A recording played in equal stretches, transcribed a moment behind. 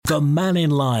The Man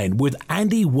in Line with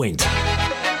Andy Wint.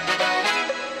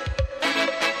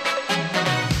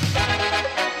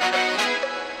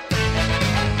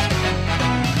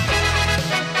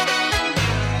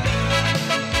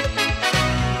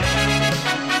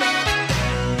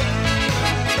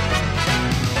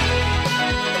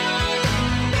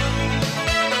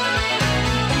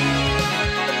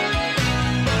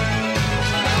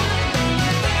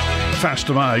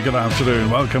 Faster Mai, good afternoon.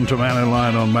 Welcome to Man in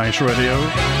Line on Max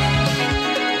Radio.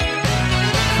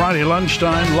 Friday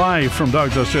lunchtime, live from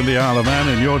Douglas in the Isle of Man,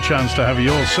 and your chance to have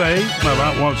your say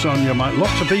about what's on your mind.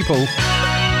 Lots of people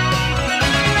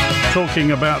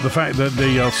talking about the fact that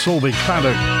the Sulby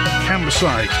Claddock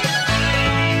campsite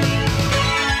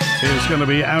is going to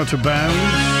be out of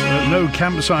bounds. No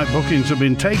campsite bookings have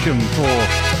been taken for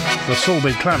the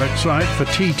Sulby Claddock site for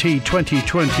TT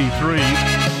 2023.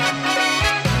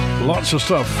 Lots of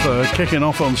stuff kicking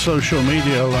off on social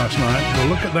media last night. We'll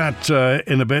look at that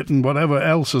in a bit and whatever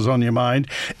else is on your mind.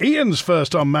 Ian's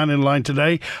first on Man in Line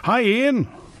today. Hi, Ian.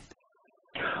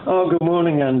 Oh, good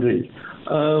morning, Andy.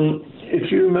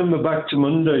 If you remember back to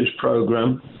Monday's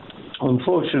programme,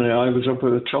 unfortunately, I was up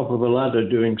at the top of a ladder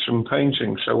doing some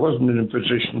painting, so I wasn't in a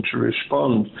position to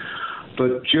respond.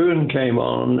 But June came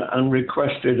on and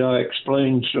requested I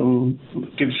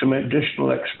give some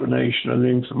additional explanation of the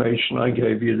information I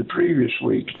gave you the previous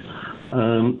week.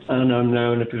 And I'm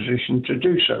now in a position to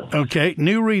do so. OK,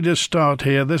 new readers start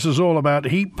here. This is all about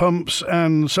heat pumps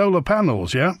and solar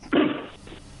panels, yeah?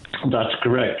 That's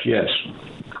correct, yes.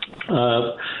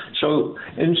 So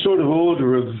in sort of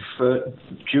order of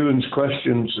June's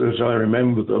questions, as I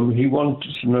remember them, he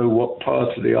wanted to know what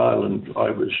part of the island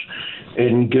I was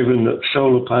in, given that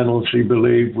solar panels, he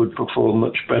believed, would perform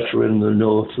much better in the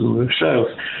north than the south.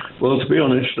 Well, to be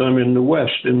honest, I'm in the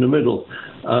west, in the middle,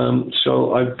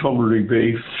 so I'd probably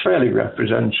be fairly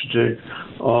representative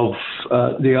of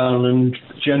the island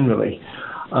generally.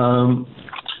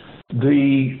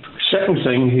 The second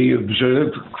thing he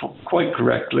observed quite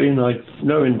correctly, and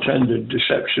no intended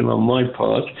deception on my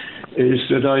part, is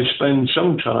that I spend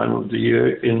some time of the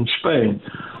year in Spain.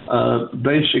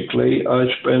 Basically, I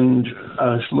spend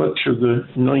as much of the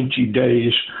 90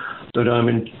 days that I'm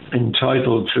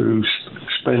entitled to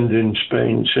spend in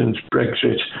Spain since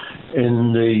Brexit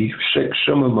in the 6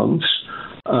 summer months.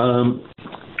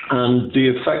 And the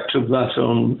effect of that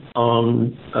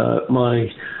on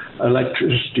my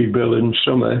electricity bill in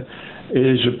summer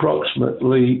is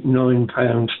approximately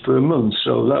 £9 per month.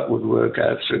 So that would work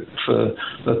out for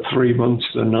the 3 months,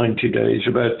 the 90 days,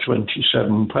 about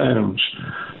 £27.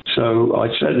 So I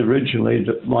said originally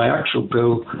that my actual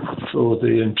bill for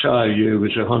the entire year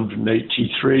was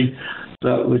 £183.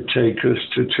 That would take us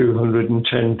to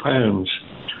 £210.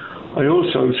 I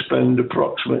also spend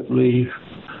approximately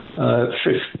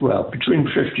between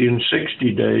 50 and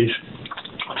 60 days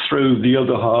through the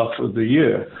other half of the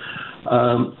year.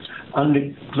 And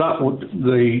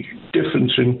the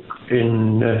difference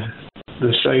in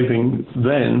the saving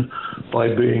then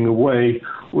by being away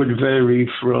would vary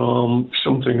from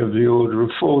something of the order of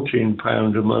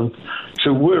 £14 a month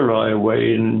to, were I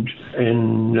away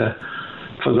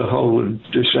for the whole of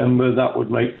December, that would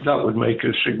make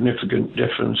a significant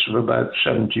difference of about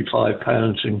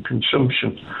 £75 in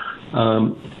consumption.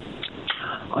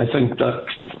 I think that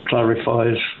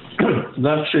clarifies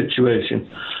that situation.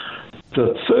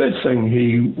 The third thing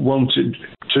he wanted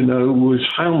to know was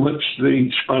how much the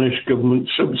Spanish government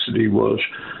subsidy was.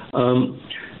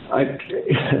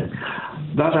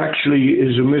 That actually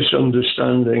is a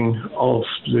misunderstanding of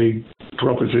the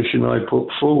proposition I put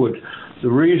forward. The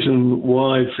reason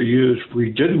why for years we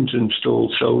didn't install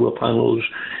solar panels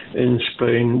in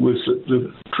Spain was that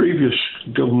the previous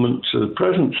government, so the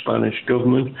present Spanish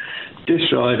government,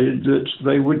 decided that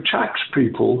they would tax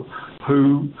people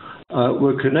who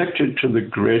were connected to the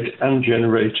grid and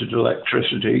generated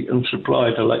electricity and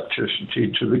supplied electricity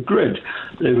to the grid.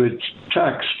 They would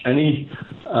tax any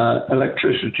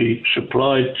electricity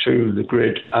supplied to the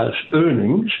grid as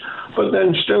earnings, but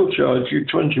then still charge you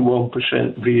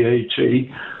 21% VAT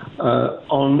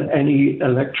on any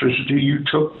electricity you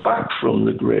took back from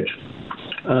the grid.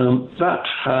 That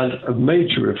had a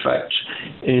major effect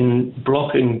in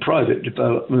blocking private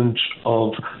development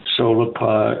of solar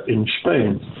power in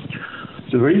Spain.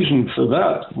 The reason for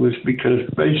that was because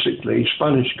basically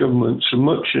Spanish governments are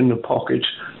much in the pocket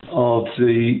of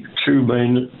the two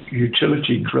main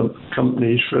utility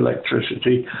companies for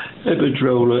electricity,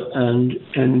 Iberdrola and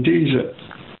Endesa.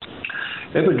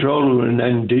 Iberdrola and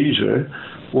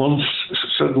Endesa, once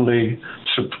suddenly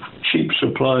cheap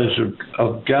supplies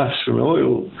of gas and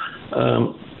oil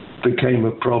became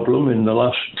a problem in the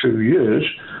last 2 years,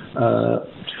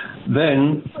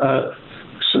 then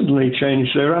suddenly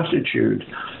changed their attitude.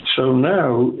 So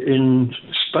now in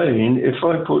Spain, if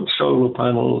I put solar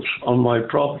panels on my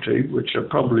property, which I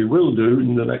probably will do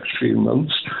in the next few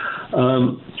months,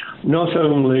 not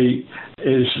only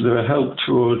is there help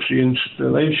towards the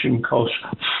installation costs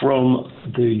from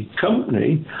the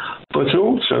company, but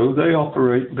also they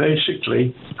operate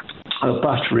basically a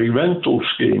battery rental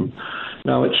scheme.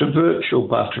 Now, it's a virtual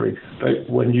battery.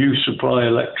 When you supply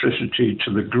electricity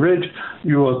to the grid,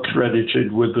 you are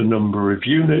credited with the number of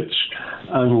units.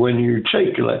 And when you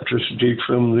take electricity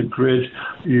from the grid,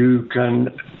 you can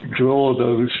draw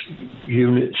those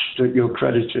units that you're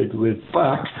credited with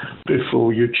back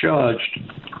before you're charged.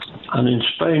 And in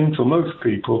Spain, for most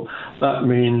people, that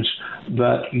means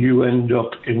that you end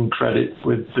up in credit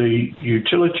with the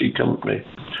utility company.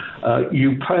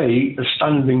 You pay a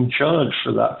standing charge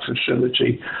for that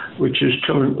facility, which is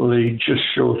currently just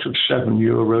short of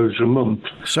 €7 a month.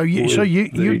 So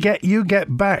you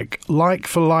get back like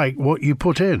for like what you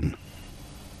put in.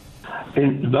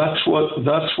 That's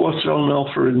what's on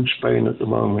offer in Spain at the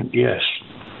moment. Yes.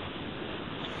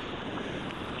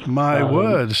 My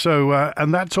word! So,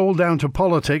 and that's all down to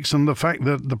politics and the fact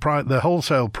that the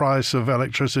wholesale price of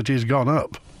electricity has gone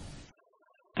up.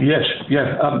 Yes,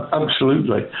 yeah,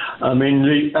 absolutely. I mean,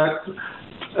 the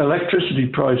electricity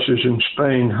prices in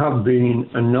Spain have been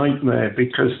a nightmare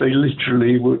because they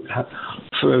literally would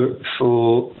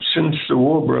for since the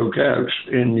war broke out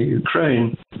in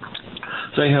Ukraine,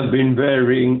 they have been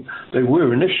varying. They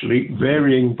were initially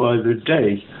varying by the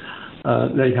day.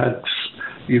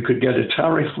 You could get a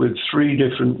tariff with 3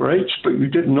 different rates, but you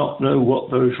did not know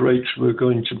what those rates were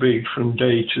going to be from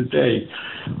day to day.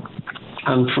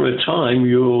 And for a time,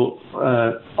 your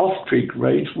off-peak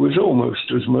rate was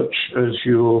almost as much as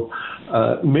your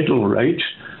middle rate,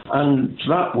 and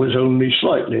that was only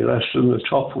slightly less than the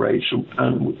top rate.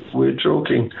 And we're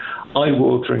talking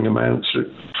eye-watering amounts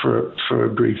for a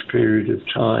brief period of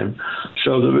time.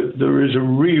 So there is a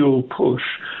real push.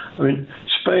 I mean,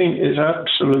 Spain is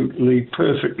absolutely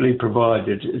perfectly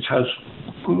provided. It has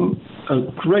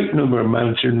a great number of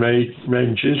mountain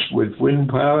ranges with wind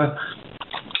power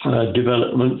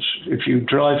developments. If you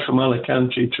drive from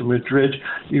Alicante to Madrid,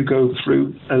 you go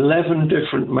through 11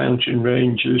 different mountain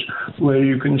ranges where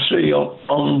you can see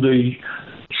on the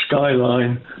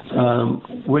skyline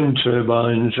wind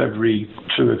turbines every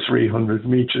 200 or 300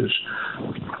 meters.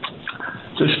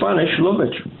 The Spanish love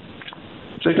it.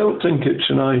 They don't think it's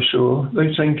an eyesore.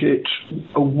 They think it's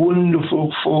a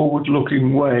wonderful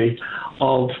forward-looking way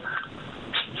of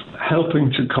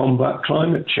helping to combat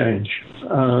climate change.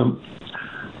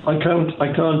 I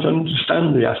can't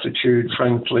understand the attitude,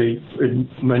 frankly, in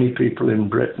many people in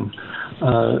Britain.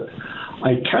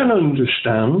 I can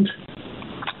understand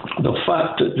the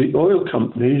fact that the oil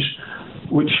companies,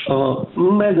 which are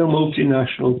mega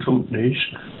multinational companies,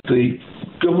 the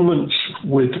governments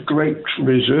with great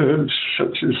reserves,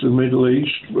 such as the Middle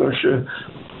East, Russia,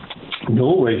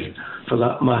 Norway, for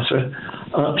that matter,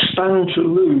 stand to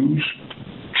lose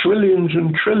trillions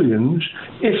and trillions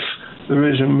if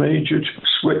there is a major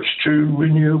switch to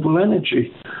renewable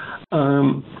energy.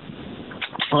 I'm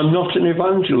not an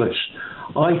evangelist.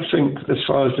 I think, as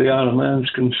far as the Isle of Man is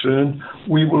concerned,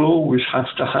 we will always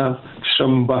have to have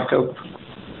some backup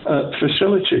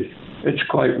facility. It's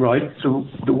quite right.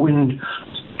 The wind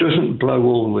doesn't blow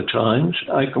all the time.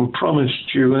 I can promise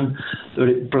Ewan that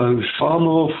it blows far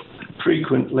more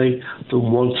frequently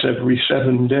than once every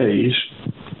 7 days.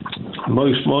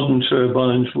 Most modern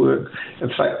turbines work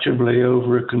effectively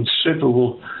over a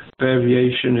considerable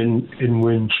variation in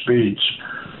wind speeds.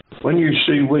 When you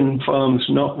see wind farms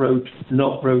not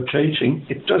rotating,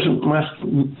 it doesn't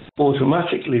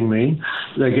automatically mean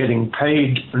they're getting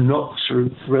paid not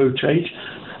to rotate.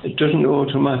 It doesn't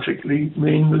automatically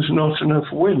mean there's not enough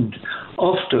wind.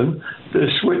 Often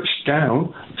they're switched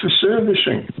down for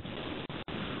servicing.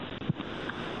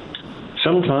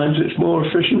 Sometimes it's more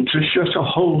efficient to shut a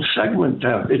whole segment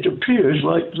down. It appears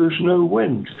like there's no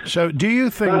wind. So do you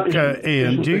think,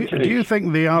 Ian, do you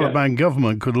think the Isle of Man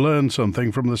government could learn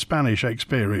something from the Spanish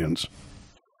experience?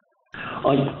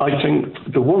 I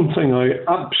think the one thing I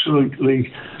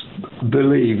absolutely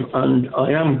believe, and I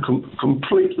am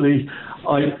completely...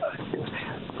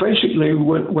 Basically,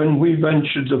 when we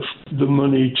ventured the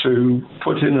money to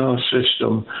put in our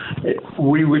system, it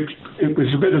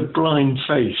was a bit of blind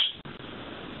faith.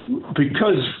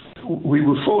 Because we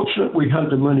were fortunate we had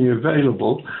the money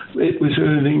available, it was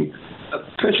earning a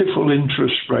pitiful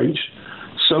interest rate,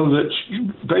 so that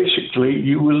basically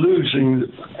you were losing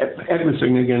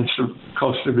everything against the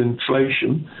cost of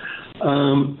inflation.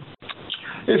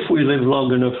 If we live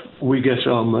long enough, we get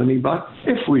our money back.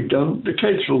 If we don't, the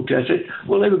kids will get it.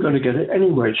 Well, they were going to get it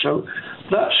anyway. So,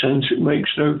 that sense, it makes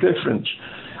no difference.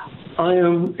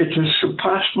 It has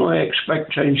surpassed my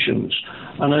expectations.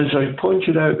 And as I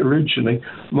pointed out originally,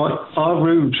 our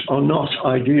roofs are not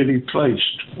ideally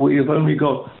placed. We have only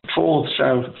got 4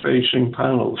 south-facing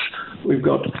panels. We've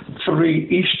got 3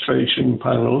 east-facing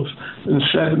panels and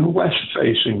 7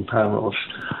 west-facing panels.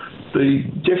 The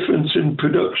difference in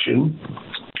production,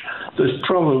 there's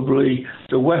probably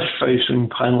the west-facing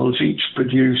panels each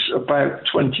produce about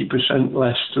 20%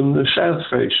 less than the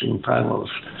south-facing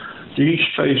panels. The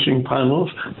east-facing panels,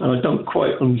 and I don't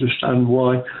quite understand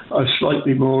why, are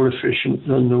slightly more efficient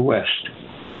than the west.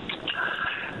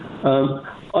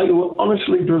 I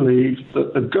honestly believe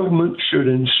that the government should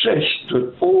insist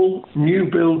that all new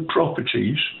build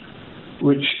properties,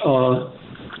 which are,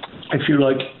 if you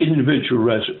like, individual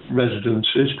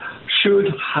residences,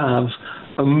 should have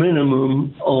a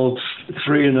minimum of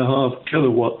 3.5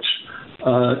 kilowatts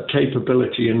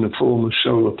capability in the form of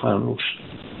solar panels.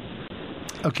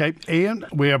 Okay, Ian,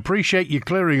 we appreciate you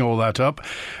clearing all that up,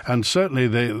 and certainly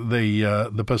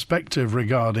the perspective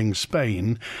regarding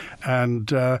Spain.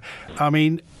 And I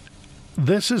mean,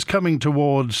 this is coming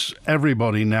towards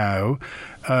everybody now.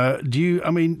 Do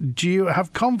you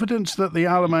have confidence that the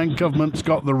Isle of Man government's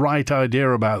got the right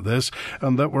idea about this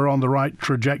and that we're on the right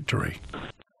trajectory?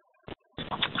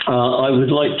 I would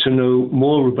like to know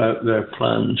more about their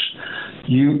plans.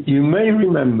 You may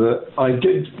remember I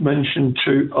did mention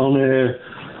on air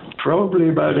probably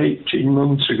about 18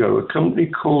 months ago a company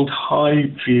called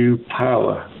Highview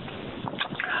Power,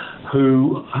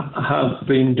 who have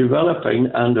been developing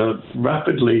and are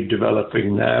rapidly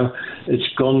developing now.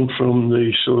 It's gone from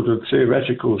the sort of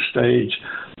theoretical stage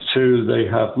to they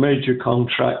have major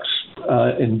contracts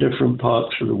in different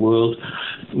parts of the world,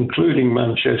 including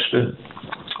Manchester,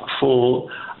 for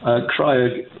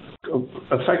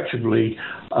effectively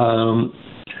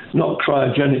not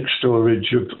cryogenic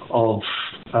storage of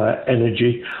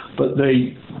energy, but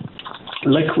they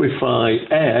liquefy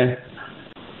air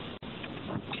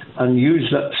and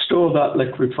store that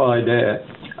liquefied air.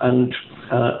 And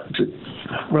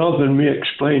rather than me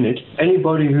explain it,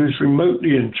 anybody who's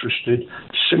remotely interested,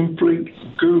 simply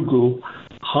Google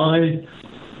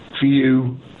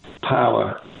Highview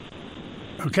Power.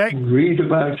 Okay. Read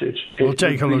about it. We'll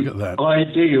take a look at that.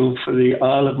 Ideal for the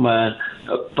Isle of Man,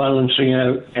 balancing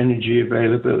out energy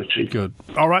availability. Good.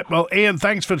 All right. Well, Ian,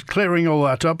 thanks for clearing all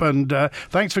that up, and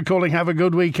thanks for calling. Have a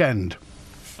good weekend.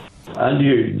 And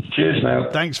you. Cheers now.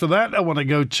 Thanks for that. I want to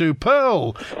go to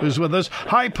Pearl, who's with us.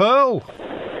 Hi, Pearl.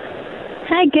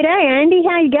 Hey, g'day, Andy.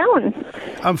 How you going?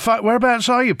 I'm fine. Whereabouts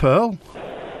are you, Pearl?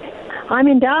 I'm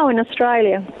in Darwin,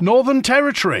 Australia. Northern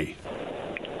Territory.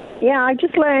 Yeah, I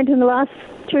just learned in the last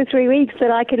 2 or 3 weeks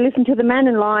that I could listen to the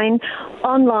Mannin Line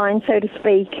online, so to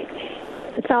speak.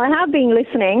 So I have been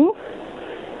listening,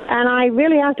 and I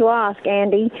really have to ask,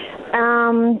 Andy,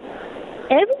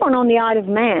 everyone on the Isle of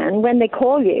Man, when they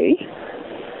call you,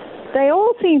 they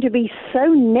all seem to be so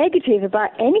negative about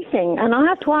anything. And I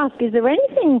have to ask, is there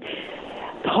anything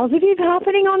positive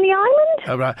happening on the island?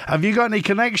 All right. Have you got any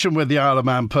connection with the Isle of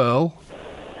Man, Pearl?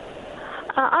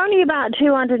 Only about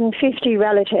 250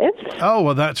 relatives. Oh,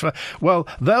 well, that's right. Well,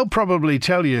 they'll probably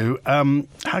tell you,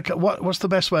 what's the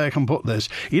best way I can put this?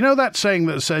 You know that saying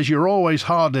that says you're always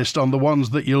hardest on the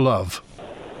ones that you love?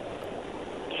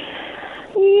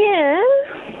 Yeah.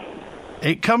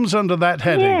 It comes under that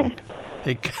heading.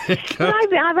 Yeah.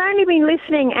 I've only been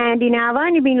listening, Andy, now. I've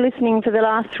only been listening for the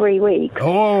last 3 weeks.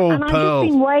 Oh, and I've Pearl.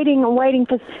 just been waiting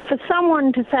for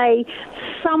someone to say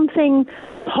something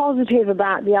positive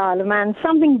about the Isle of Man,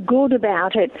 something good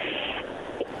about it.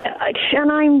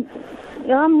 And I'm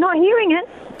not hearing it.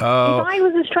 Oh. If I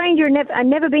was a stranger and I'd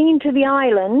never been to the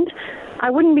island, I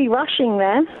wouldn't be rushing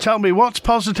there. Tell me, what's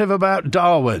positive about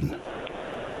Darwin?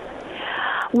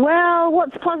 Well,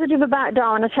 what's positive about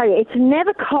Darwin? I'll tell you, it's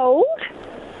never cold.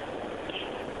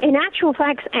 In actual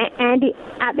fact, Andy,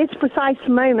 at this precise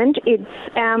moment, it's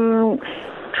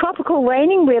tropical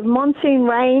raining. We have monsoon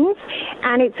rains,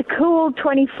 and it's a cool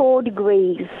 24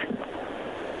 degrees.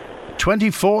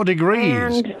 24 degrees?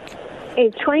 And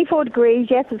it's 24 degrees,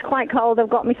 yes, it's quite cold. I've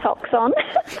got my socks on.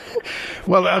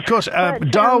 Well, of course,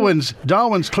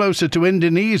 Darwin's closer to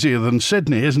Indonesia than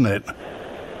Sydney, isn't it?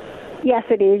 Yes,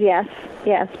 it is, yes.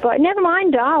 But never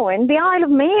mind Darwin, the Isle of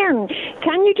Man.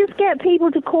 Can you just get people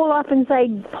to call up and say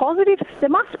positive? There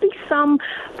must be some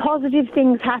positive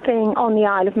things happening on the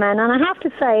Isle of Man. And I have to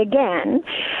say again,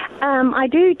 I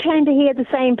do tend to hear the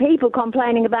same people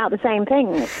complaining about the same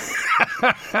things.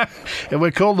 And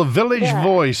we're called the Village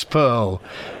Voice, Pearl.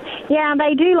 Yeah,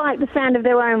 they do like the sound of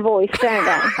their own voice, don't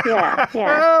they? Yeah.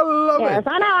 I love Yes, it.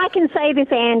 I know I can say this,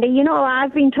 Andy. You know,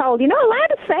 I've been told you're not allowed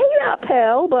to say that,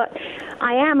 Pearl, but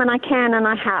I am, and I can, and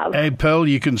I have. Hey, Pearl,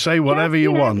 you can say whatever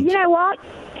you want. You know what?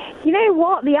 You know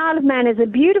what? The Isle of Man is a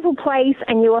beautiful place,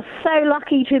 and you are so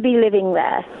lucky to be living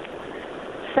there.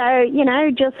 So,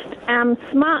 just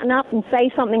smarten up and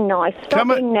say something nice. Stop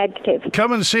being negative.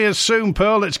 Come and see us soon,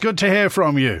 Pearl. It's good to hear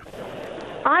from you.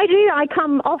 I do. I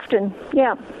come often.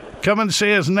 Yeah. Come and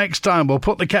see us next time. We'll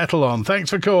put the kettle on. Thanks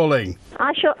for calling.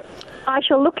 I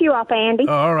shall look you up, Andy.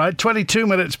 All right, 22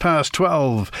 minutes past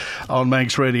 12 on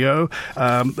Manx Radio.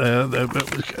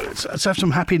 Let's have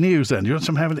some happy news then. Do you want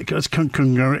some happy? Let's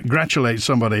congratulate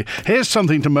somebody. Here's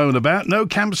something to moan about. No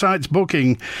campsites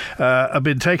booking have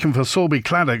been taken for Sulby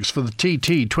Claddocks for the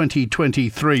TT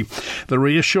 2023. The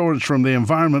reassurance from the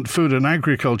Environment, Food and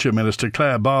Agriculture Minister,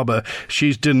 Claire Barber.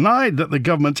 She's denied that the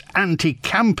government's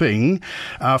anti-camping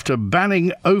after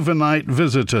banning overnight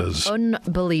visitors.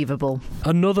 Unbelievable.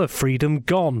 Another freedom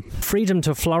gone. Freedom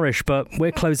to flourish, but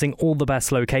we're closing all the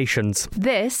best locations.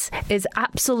 This is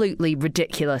absolutely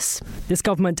ridiculous. This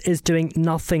government is doing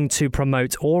nothing to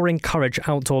promote or encourage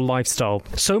outdoor lifestyle.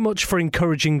 So much for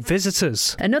encouraging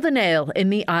visitors. Another nail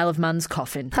in the Isle of Man's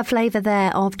coffin. A flavour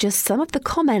there of just some of the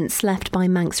comments left by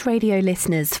Manx Radio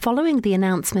listeners following the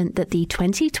announcement that the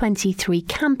 2023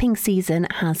 camping season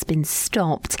has been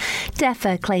stopped.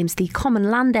 DEFRA claims the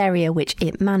common land area which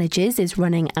it manages is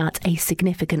running at a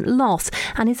significant loss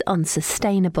and is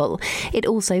unsustainable. It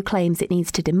also claims it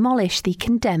needs to demolish the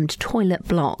condemned toilet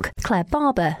block. Claire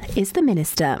Barber is the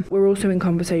minister. We're also in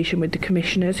conversation with the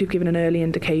commissioners who've given an early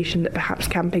indication that perhaps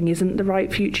camping isn't the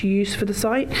right future use for the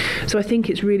site. So I think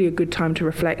it's really a good time to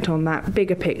reflect on that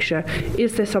bigger picture.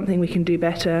 Is there something we can do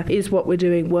better? Is what we're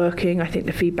doing working? I think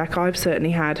the feedback I've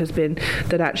certainly had has been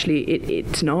that actually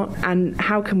it's not. And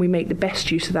how can we make the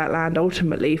best use of that land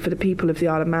ultimately for the people of the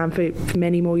Isle of Man for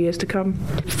many more years to come?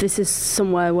 This is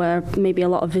somewhere where maybe a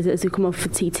lot of visitors who come up for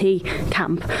TT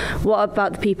camp. What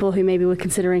about the people who maybe were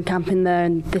considering camping there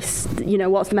and this,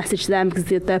 what's the message to them? Because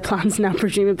their plans now,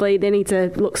 presumably, they need to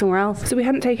look somewhere else. So we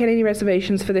hadn't taken any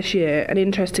reservations for this year, and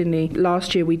interestingly,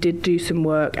 last year we did do some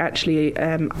work actually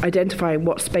identifying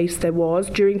what space there was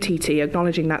during TT,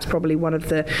 acknowledging that's probably one of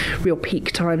the real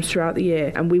peak times throughout the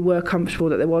year, and we were comfortable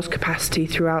that there was capacity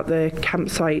throughout the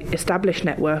campsite established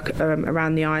network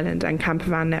around the island and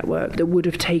campervan network that would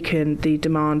have taken the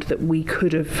demand that we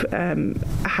could have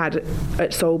had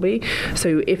at Sulby.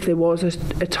 So if there was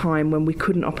a time when we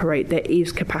couldn't operate, there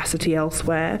is capacity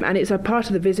elsewhere. And it's a part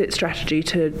of the visit strategy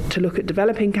to look at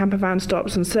developing campervan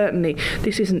stops, and certainly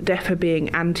this isn't DEFRA being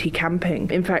anti-camping.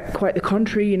 In fact, quite the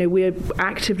contrary, we're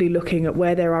actively looking at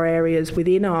where there are areas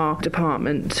within our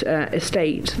department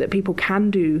estate that people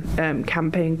can do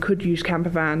camping, could use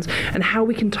campervans, and how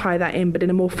we can tie that in, but in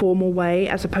a more formal way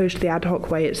as opposed to the ad hoc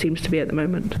way it seems to be at the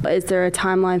moment. Is there a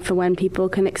timeline for when people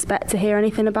can expect to hear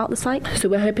anything about the site? So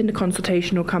we're hoping the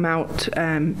consultation will come out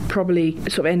probably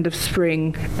sort of end of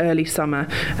spring, early summer,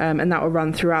 and that will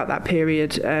run throughout that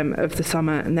period of the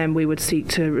summer, and then we would seek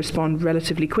to respond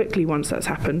relatively quickly once that's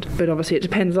happened. But obviously it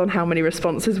depends on how many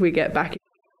responses we get back.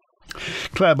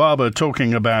 Claire Barber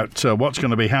talking about what's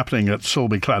going to be happening at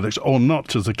Sulby Claddocks, or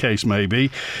not, as the case may be.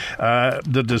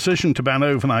 The decision to ban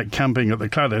overnight camping at the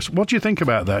Claddocks. What do you think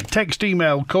about that? Text,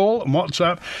 email, call, and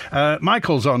WhatsApp.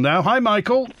 Michael's on now. Hi,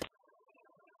 Michael.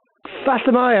 Fast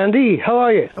am I, Andy. How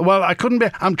are you? Well, I couldn't be.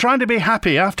 I'm trying to be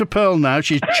happy after Pearl now.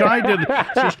 She's chided.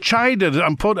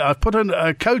 I've put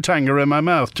a coat hanger in my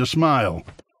mouth to smile.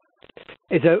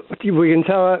 We can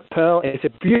tell her, Pearl, it's a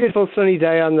beautiful sunny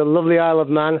day on the lovely Isle of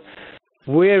Man.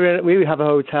 We have a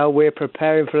hotel. We're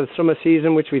preparing for the summer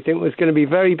season, which we think was going to be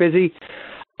very busy.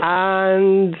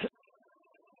 And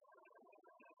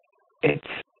it's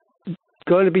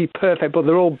going to be perfect, but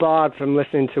they're all barred from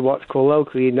listening to what's called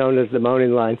locally known as the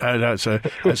moaning line. Right.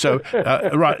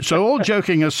 So all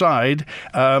joking aside,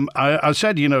 I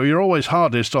said, you're always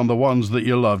hardest on the ones that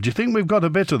you love. Do you think we've got a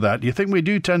bit of that? Do you think we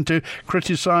do tend to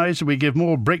criticise? We give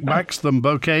more brickbats than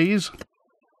bouquets?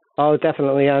 Oh,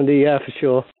 definitely, Andy. Yeah, for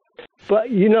sure. But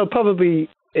probably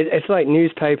it's like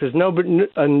newspapers. Nobody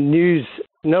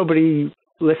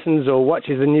listens or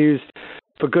watches the news.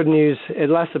 For good news, it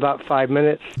lasts about 5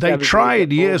 minutes. They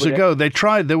tried years ago.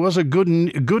 There was a good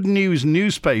news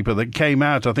newspaper that came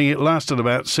out. I think it lasted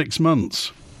about 6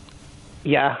 months.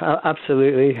 Yeah,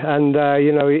 absolutely. And,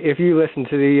 if you listen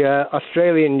to the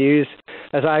Australian news,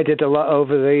 as I did a lot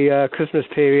over the Christmas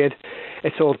period,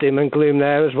 it's all dim and gloom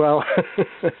there as well.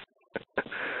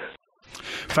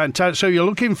 Fantastic. So you're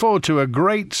looking forward to a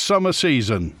great summer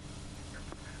season?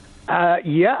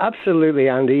 Yeah, absolutely,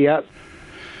 Andy, yeah.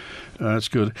 That's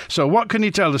good. So what can you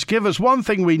tell us? Give us one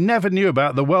thing we never knew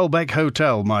about the Welbeck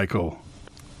Hotel, Michael.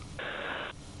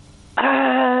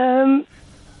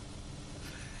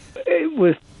 It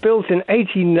was built in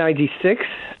 1896,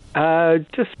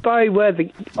 just by where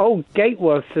the old gate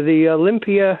was to the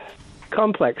Olympia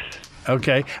complex.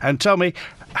 Okay, and tell me,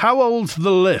 how old's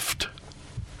the lift?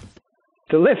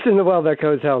 The lift in the Welbeck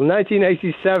Hotel,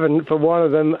 1987 for one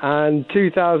of them and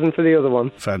 2000 for the other one.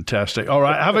 Fantastic. All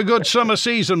right, have a good summer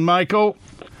season, Michael.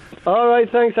 All right,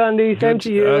 thanks, Andy. Same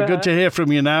to you. Good to hear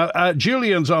from you now.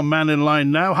 Julian's on Man in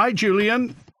Line now. Hi,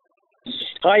 Julian.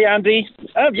 Hi, Andy.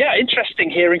 Yeah, interesting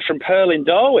hearing from Pearl in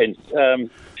Darwin.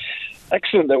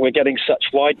 Excellent that we're getting such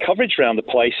wide coverage around the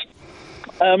place.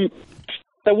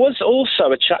 There was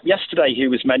also a chap yesterday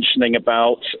who was mentioning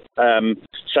about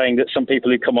saying that some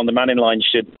people who come on the Man in Line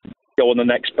should go on the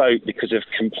next boat because of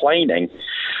complaining.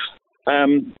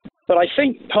 But I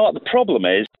think part of the problem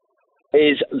is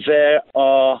there's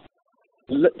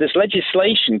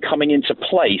legislation coming into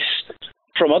place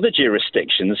from other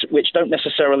jurisdictions which don't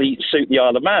necessarily suit the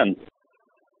Isle of Man.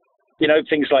 You know,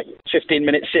 things like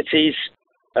 15-minute cities.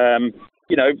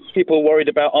 You know, people are worried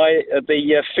about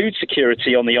the food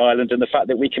security on the island and the fact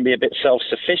that we can be a bit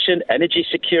self-sufficient, energy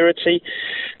security,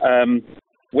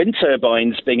 wind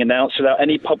turbines being announced without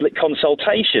any public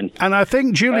consultation. And I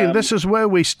think, Julian, this is where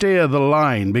we steer the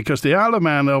line, because the Isle of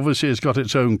Man obviously has got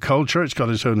its own culture, it's got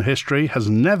its own history, has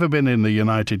never been in the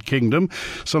United Kingdom,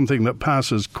 something that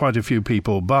passes quite a few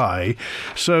people by.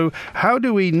 So how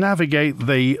do we navigate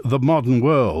the modern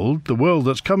world, the world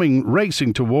that's coming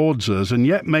racing towards us, and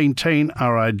yet maintain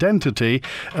our identity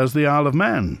as the Isle of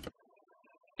Man?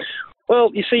 Well,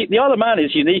 you see, the Isle of Man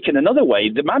is unique in another way,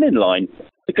 the Man in Line.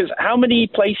 Because how many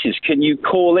places can you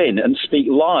call in and speak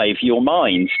live your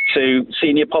mind to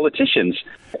senior politicians?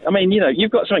 I mean, you know,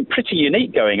 you've got something pretty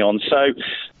unique going on. So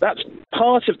that's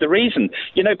part of the reason.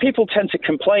 You know, people tend to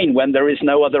complain when there is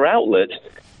no other outlet,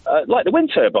 like the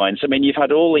wind turbines. I mean, you've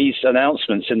had all these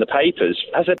announcements in the papers.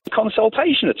 Has there been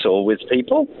consultation at all with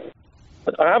people?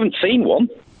 I haven't seen one.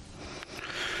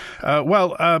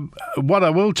 What I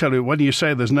will tell you, when you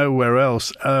say there's nowhere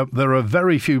else, there are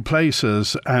very few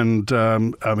places, and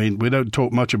I mean, we don't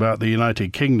talk much about the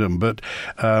United Kingdom, but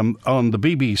on the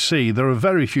BBC, there are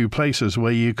very few places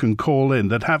where you can call in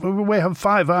we have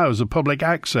 5 hours of public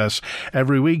access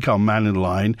every week on Man in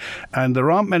Line, and there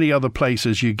aren't many other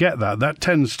places you get that. That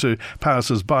tends to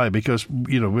pass us by because,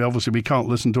 you know, we can't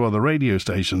listen to other radio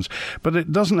stations, but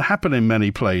it doesn't happen in many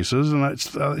places, and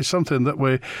it's something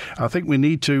that I think we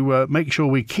need to make sure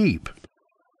we keep.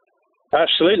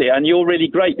 Absolutely, and you're really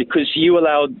great because you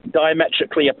allow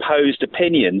diametrically opposed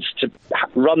opinions to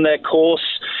run their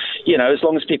course. You know, as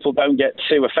long as people don't get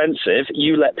too offensive,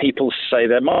 you let people say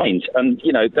their mind, and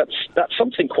you know that's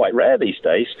something quite rare these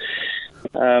days.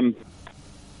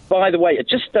 By the way,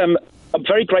 I'm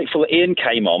very grateful that Ian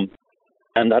came on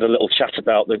and had a little chat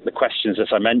about the questions,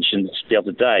 as I mentioned the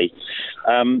other day.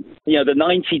 You know, the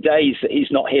 90 days that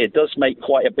he's not here does make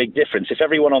quite a big difference. If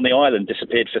everyone on the island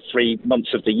disappeared for 3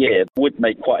 months of the year, it would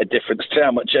make quite a difference to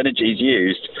how much energy is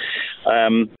used.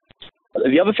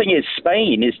 The other thing is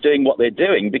Spain is doing what they're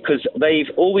doing because they've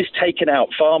always taken out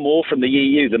far more from the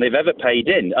EU than they've ever paid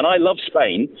in. And I love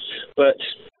Spain, but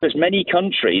there's many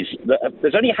countries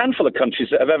there's only a handful of countries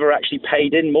that have ever actually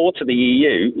paid in more to the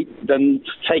EU than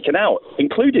taken out,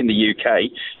 including the UK.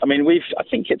 I mean, I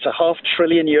think it's €500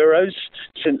 billion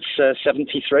since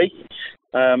 73.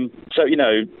 So, you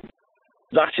know,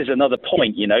 that is another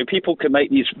point. You know, people can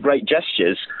make these great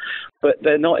gestures, but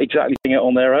they're not exactly doing it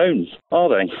on their own, are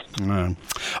they? No.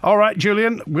 All right,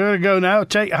 Julian, we're going to go now.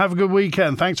 Have a good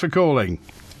weekend. Thanks for calling.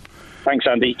 Thanks,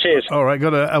 Andy. Cheers. All right,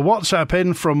 got a WhatsApp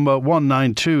in from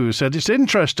 192 who said, it's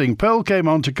interesting. Pearl came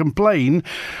on to complain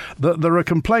that there are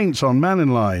complaints on Man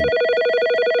in Line.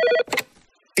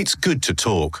 It's good to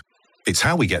talk. It's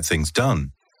how we get things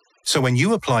done. So when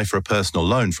you apply for a personal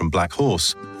loan from Black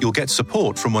Horse, you'll get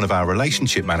support from one of our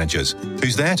relationship managers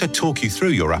who's there to talk you through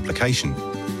your application.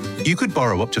 You could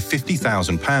borrow up to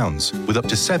 £50,000 with up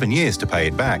to 7 years to pay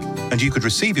it back, and you could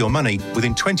receive your money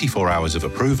within 24 hours of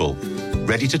approval.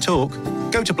 Ready to talk?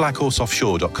 Go to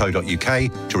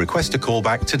blackhorseoffshore.co.uk to request a call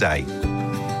back today.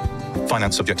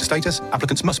 Finance subject to status.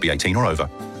 Applicants must be 18 or over.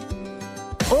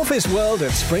 Office World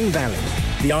at Spring Valley.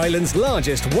 the island's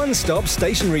largest one-stop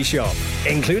stationery shop,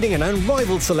 including an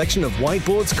unrivaled selection of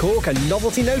whiteboards, cork and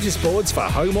novelty notice boards for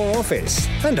home or office,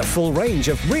 and a full range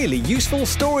of really useful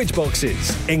storage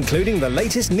boxes, including the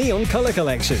latest neon colour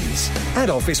collections.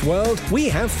 At Office World, we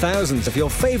have thousands of your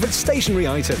favourite stationery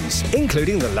items,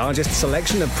 including the largest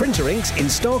selection of printer inks in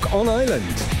stock on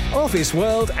island. Office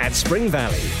World at Spring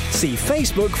Valley. See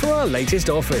Facebook for our latest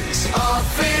offers.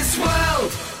 Office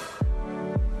World!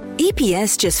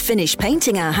 EPS just finished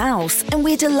painting our house and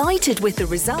we're delighted with the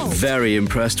result. Very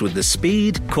impressed with the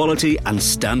speed, quality and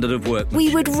standard of work.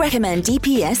 We would recommend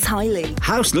EPS highly.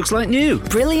 House looks like new.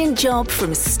 Brilliant job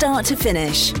from start to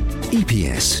finish.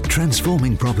 EPS,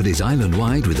 transforming properties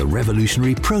island-wide with a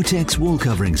revolutionary Protex wall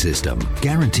covering system.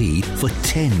 Guaranteed for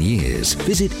 10 years.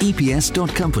 Visit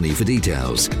eps.company for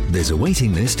details. There's a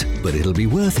waiting list, but it'll be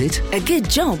worth it. A good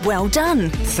job well done.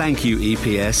 Thank you,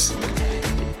 EPS.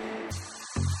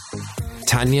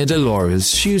 Tanya Delores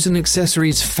Shoes and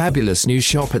Accessories' fabulous new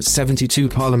shop at 72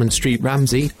 Parliament Street,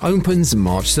 Ramsey, opens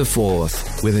March the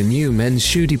 4th with a new men's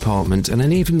shoe department and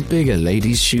an even bigger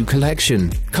ladies' shoe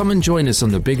collection. Come and join us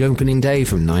on the big opening day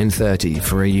from 9:30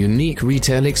 for a unique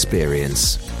retail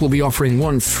experience. We'll be offering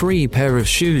one free pair of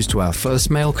shoes to our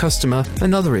first male customer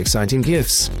and other exciting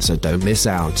gifts, so don't miss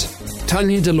out.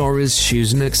 Tanya Delores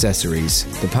Shoes and Accessories.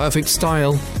 The perfect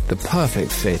style, the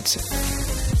perfect fit.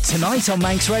 Tonight on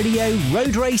Manx Radio,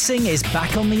 road racing is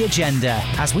back on the agenda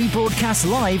as we broadcast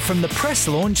live from the press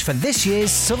launch for this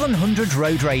year's Southern 100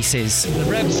 Road Races. The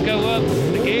revs go up,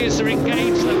 the gears are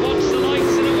engaged, they watch the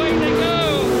lights and away they go!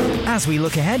 As we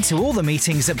look ahead to all the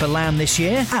meetings at Ballown this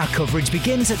year, our coverage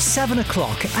begins at 7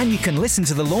 o'clock and you can listen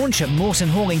to the launch at Moreton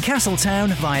Hall in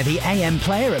Castletown via the AM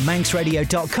player at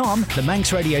manxradio.com, the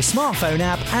Manx Radio smartphone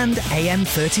app and AM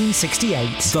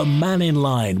 1368. The Man in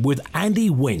Line with Andy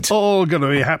Wint. All going to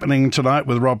be happening tonight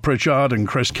with Rob Pritchard and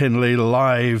Chris Kinley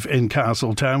live in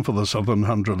Castletown for the Southern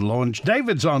 100 launch.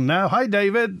 David's on now. Hi,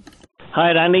 David.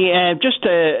 Hi, Andy. Just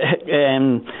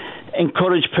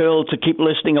encourage Pearl to keep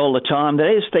listening all the time.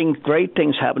 There is great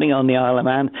things happening on the Isle of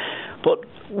Man, but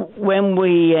when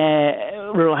we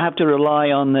have to rely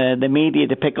on the media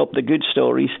to pick up the good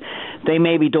stories, they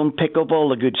maybe don't pick up all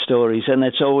the good stories, and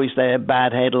it's always the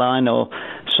bad headline or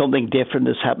something different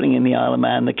that's happening in the Isle of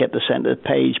Man that get the centre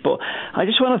page. But I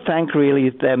just want to thank really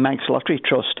the Manx Lottery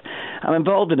Trust. I'm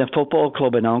involved in a football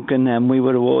club in Onken, and we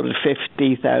were awarded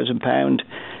 £50,000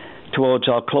 towards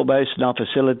our clubhouse and our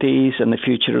facilities and the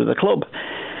future of the club.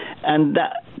 And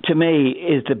that, to me,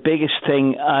 is the biggest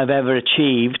thing I've ever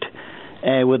achieved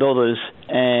with others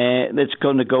that's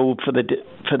going to go for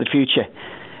the future.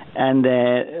 And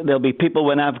there'll be people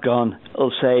when I've gone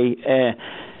who'll say,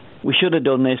 we should have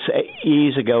done this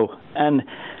years ago. And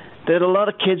there are a lot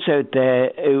of kids out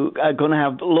there who are going to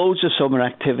have loads of summer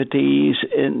activities,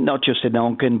 not just in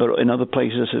Onken, but in other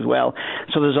places as well.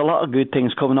 So there's a lot of good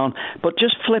things coming on. But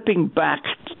just flipping back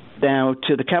now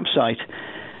to the campsite,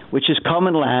 which is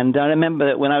common land. I remember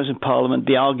that when I was in Parliament,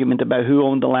 the argument about who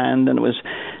owned the land, and it was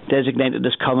designated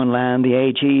as common land. The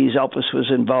AG's office was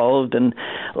involved, and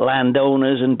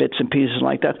landowners and bits and pieces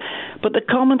like that. But the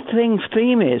common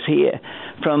theme is here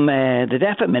from the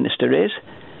DEFRA Minister is,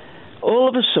 all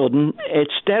of a sudden,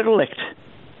 it's derelict.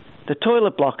 The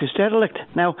toilet block is derelict.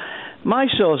 Now, my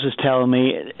sources tell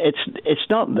me it's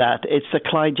not that. It's the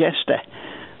Clygesta.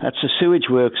 That's the sewage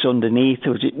works underneath,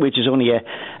 which is only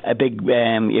a big,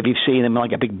 if you've seen them,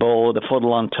 like a big ball with a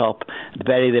funnel on top,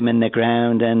 bury them in the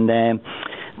ground, and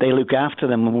they look after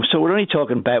them. So we're only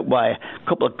talking about, a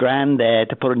couple of grand there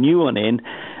to put a new one in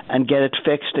and get it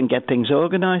fixed and get things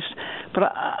organised. But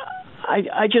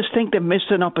I just think they've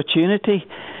missed an opportunity.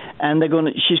 And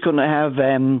she's going to have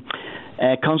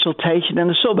a consultation in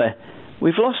the summer.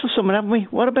 We've lost the summer, haven't we?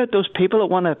 What about those people that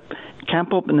want to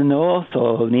camp up in the north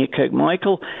or near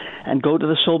Kirkmichael and go to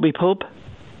the Sulby pub?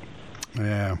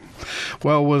 Yeah.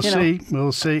 Well, we'll see.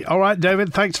 We'll see. All right,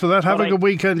 David, thanks for that. Have a good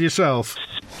weekend yourself.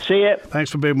 See you.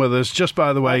 Thanks for being with us. Just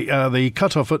by the way, the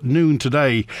cut-off at noon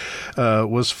today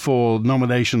was for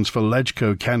nominations for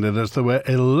LegCo candidates. There were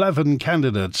 11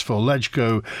 candidates for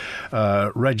LegCo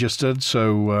registered.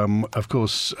 So, of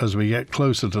course, as we get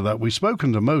closer to that, we've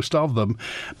spoken to most of them,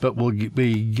 but we'll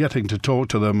be getting to talk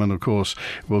to them. And, of course,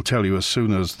 we'll tell you as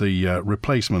soon as the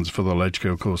replacements for the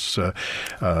LegCo. Of course,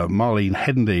 Marlene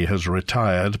Hendy has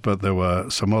retired, but there were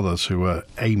some others who were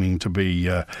aiming to be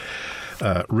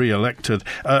re-elected.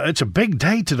 It's a big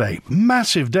day today,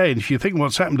 massive day. And if you think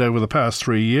what's happened over the past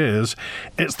 3 years,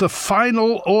 it's the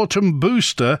final autumn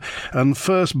booster and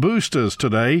first boosters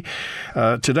today.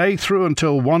 Today through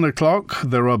until 1 o'clock,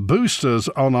 there are boosters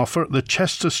on offer at the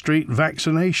Chester Street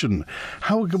vaccination.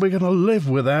 How are we going to live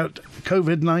without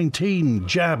COVID-19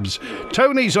 jabs?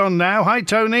 Tony's on now. Hi,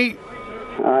 Tony.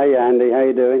 Hi, Andy. How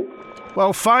you doing?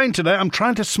 Well, fine today. I'm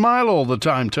trying to smile all the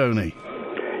time, Tony.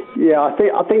 Yeah,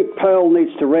 I think Pearl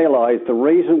needs to realise the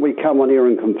reason we come on here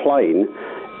and complain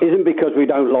isn't because we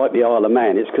don't like the Isle of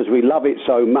Man. It's because we love it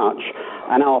so much,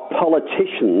 and our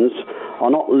politicians are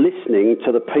not listening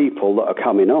to the people that are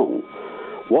coming on.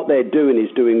 What they're doing is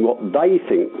doing what they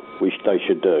think they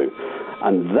should do.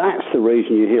 And that's the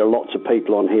reason you hear lots of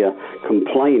people on here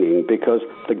complaining, because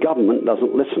the government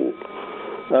doesn't listen.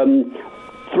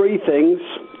 3 things.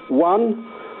 1,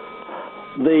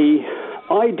 the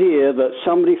idea that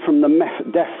somebody from the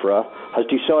DEFRA has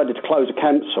decided to close a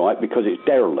campsite because it's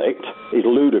derelict is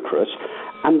ludicrous.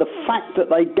 And the fact that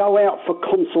they go out for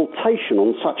consultation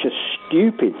on such a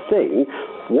stupid thing,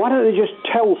 why don't they just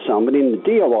tell somebody in the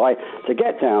DOI to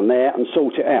get down there and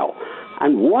sort it out?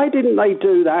 And why didn't they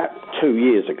do that 2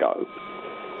 years ago?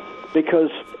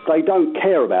 Because they don't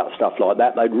care about stuff like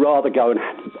that. They'd rather go and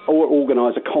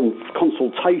organise a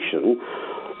consultation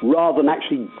rather than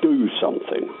actually do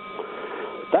something.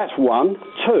 That's 1.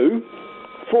 2,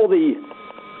 for the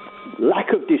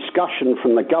lack of discussion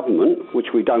from the government,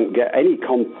 which we don't get any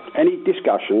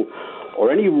discussion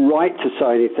or any right to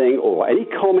say anything or any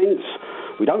comments.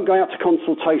 We don't go out to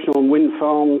consultation on wind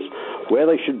farms, where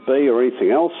they should be or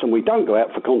anything else, and we don't go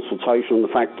out for consultation on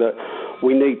the fact that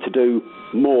we need to do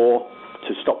more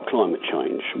to stop climate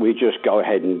change. We just go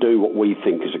ahead and do what we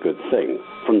think is a good thing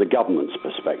from the government's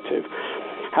perspective.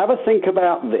 Have a think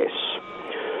about this.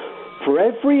 For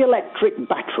every electric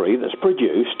battery that's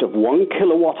produced of 1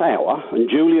 kilowatt hour, and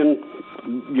Julian,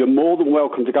 you're more than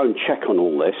welcome to go and check on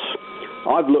all this.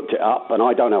 I've looked it up, and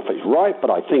I don't know if it's right,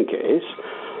 but I think it is.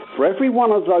 For every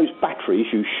one of those batteries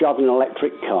you shove in an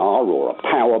electric car or a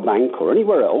power bank or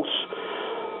anywhere else,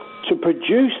 to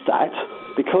produce that,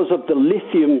 because of the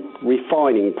lithium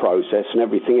refining process and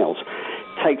everything else,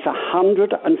 takes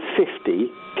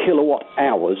 150 kilowatt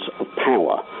hours of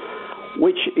power,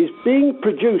 which is being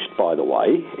produced, by the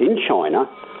way, in China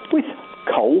with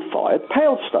coal-fired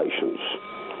power stations.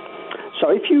 So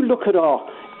if you look at our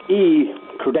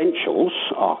credentials,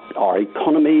 our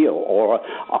economy or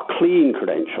our clean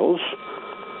credentials,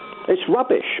 it's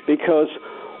rubbish, because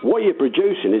what you're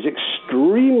producing is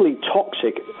extremely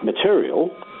toxic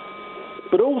material,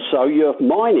 but also you're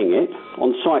mining it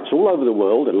on sites all over the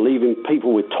world and leaving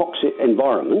people with toxic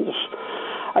environments.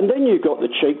 And then you've got the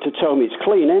cheek to tell me it's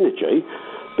clean energy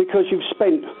because you've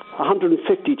spent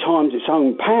 150 times its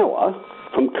own power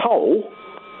from coal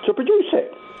to produce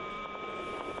it.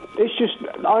 It's just,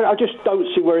 I just don't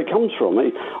see where it comes from.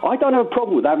 I don't have a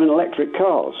problem with having electric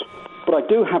cars, but I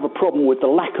do have a problem with the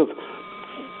lack of,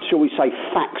 shall we say,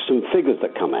 facts and figures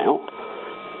that come out,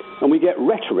 and we get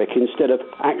rhetoric instead of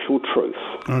actual truth.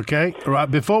 Okay, right.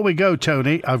 Before we go,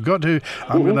 Tony, I'm going to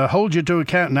hold you to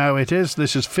account now.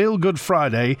 This is Feel Good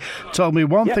Friday. Tell me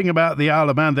one thing about the Isle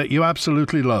of Man that you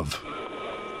absolutely love.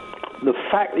 The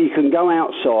fact that you can go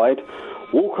outside,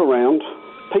 walk around,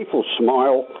 people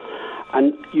smile,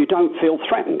 and you don't feel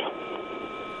threatened.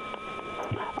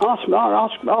 Ask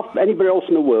anybody else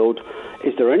in the world,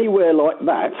 is there anywhere like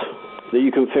that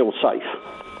you can feel safe?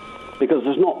 Because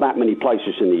there's not that many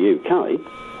places in the UK.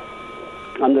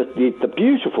 And the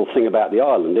beautiful thing about the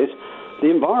island is the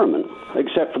environment,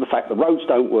 except for the fact the roads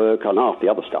don't work and half the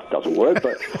other stuff doesn't work,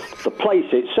 but the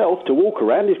place itself to walk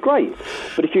around is great.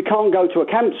 But if you can't go to a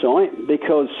campsite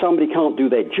because somebody can't do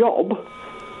their job,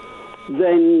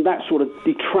 then that sort of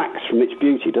detracts from its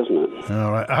beauty, doesn't it?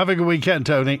 All right. Have a good weekend,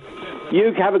 Tony.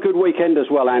 You have a good weekend as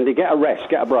well, Andy. Get a rest,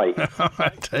 get a break. All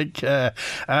right, take care.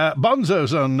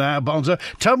 Bonzo's on now. Bonzo,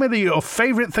 tell me your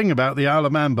favourite thing about the Isle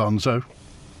of Man, Bonzo.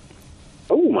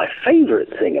 Oh, my favourite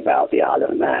thing about the Isle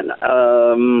of Man?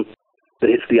 That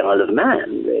it's the Isle of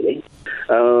Man, really.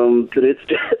 That it's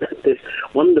just this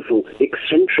wonderful,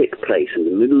 eccentric place in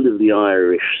the middle of the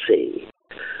Irish Sea,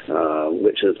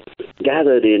 which has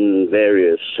gathered in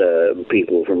various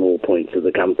people from all points of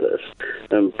the compass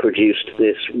and produced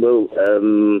this,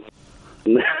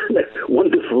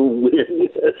 wonderful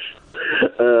weirdness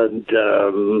and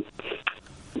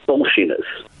bolshiness.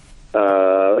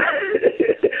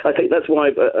 I think that's why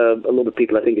a lot of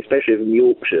people, I think, especially from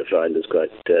Yorkshire, find us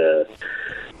quite,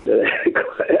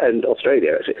 and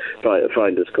Australia actually,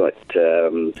 find us quite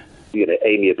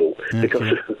amiable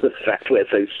because of the fact we're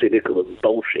so cynical and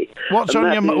bolshy.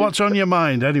 What's on your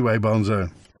mind anyway,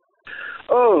 Bonzo?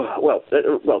 Oh, well,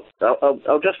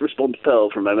 I'll just respond to Pearl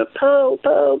for a moment. Pearl,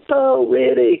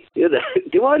 really?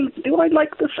 Do I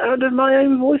like the sound of my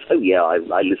own voice? Oh, yeah,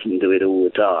 I listen to it all the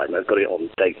time. I've got it on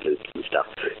tape loops and stuff.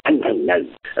 And no.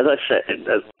 As I said,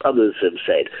 as others have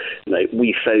said,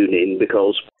 we phone in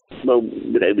because, well,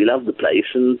 we love the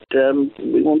place and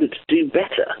we wanted to do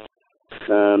better.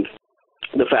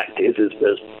 The fact is, as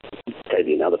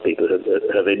Teddy and other people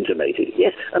have intimated,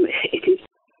 yes, it is.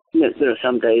 There are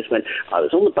some days when I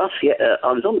was on the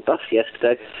bus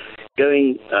yesterday,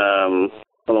 going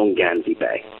along Guernsey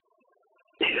Bay.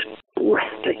 It was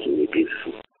breathtakingly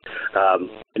beautiful.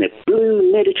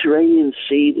 Blue Mediterranean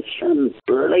Sea, the sun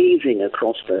blazing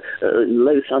across the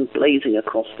low sun blazing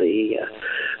across the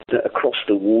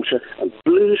water, and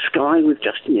blue sky with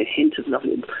just a hint of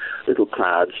lovely little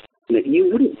clouds. You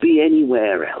wouldn't be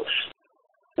anywhere else.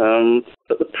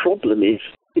 But the problem is,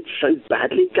 it's so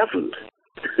badly governed.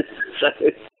 So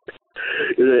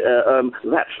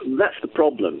that's the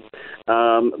problem.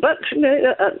 But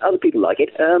other people like it.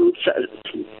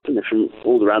 From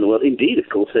all around the world. Indeed, of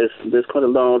course, there's quite a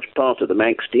large part of the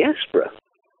Manx diaspora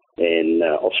in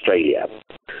Australia,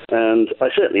 and I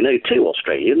certainly know 2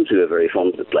 Australians who are very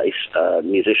fond of the place.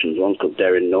 Musicians. One's called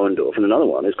Darren Neuendorf, and another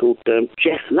one is called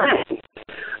Jeff Lang,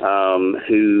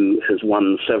 who has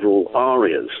won several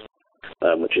ARIAs,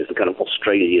 which is the kind of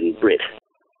Australian Brit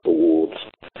Awards.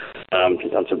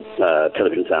 He's done some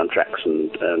television soundtracks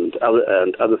and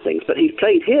other things, but he's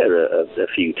played here a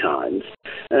few times,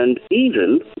 and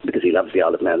even because he loves the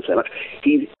Isle of Man so much,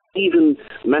 he's even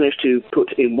managed to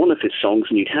put in one of his songs,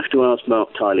 and you'd have to ask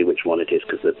Mark Tiley which one it is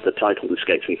because the title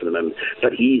escapes me for the moment,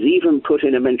 but he's even put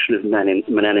in a mention of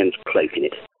Manannan's cloak in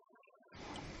it.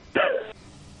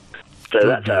 So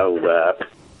that's how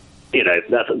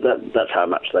that's how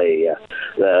much they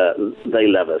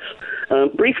love us.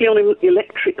 Briefly on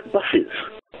electric buses,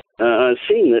 I've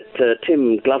seen that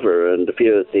Tim Glover and a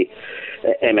few of the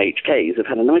MHKs have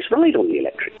had a nice ride on the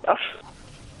electric bus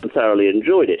and thoroughly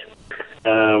enjoyed it.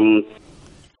 And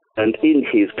in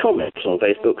his comments on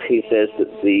Facebook, he says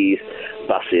that these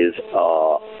buses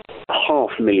are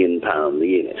 £500,000 a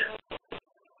unit.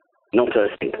 Not, I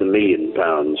think, the £1 million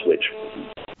which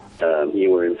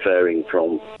you were inferring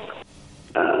from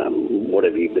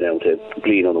whatever you've been able to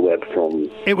glean on the web from.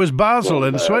 It was Basel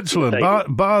in Switzerland.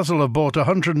 Basel have bought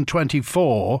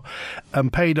 124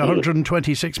 and paid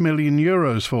 126 million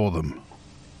euros for them.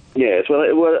 Yes,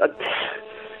 well,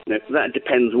 that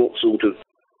depends what sort of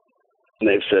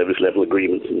service level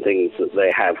agreements and things that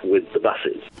they have with the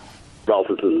buses,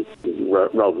 rather than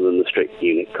the strict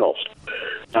unit cost.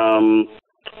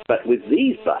 But with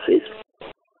these buses,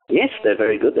 yes, they're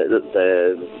very good. They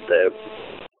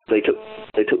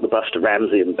took the bus to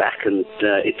Ramsey and back, and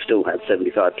it still had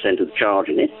 75% of the charge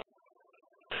in it.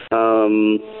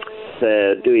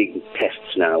 They're doing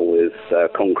tests now with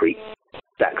concrete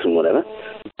stacks and whatever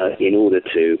in order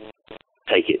to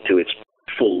take it to its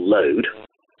full load,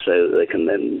 so that they can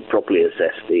then properly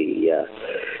assess the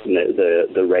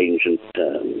range and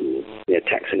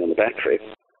taxing on the battery.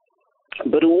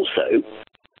 But also,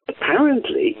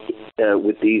 apparently,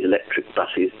 with these electric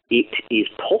buses, it is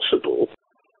possible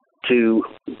to,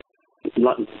 a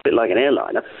bit like an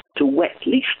airliner, to wet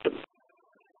lease them,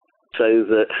 so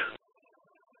that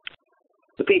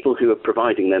the people who are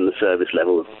providing them the service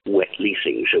level of wet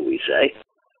leasing, shall we say,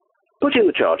 put in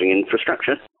the charging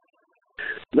infrastructure.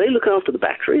 They look after the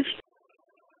batteries,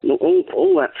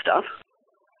 all that stuff,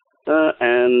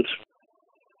 and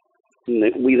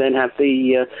we then have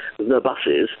the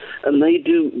buses, and they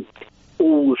do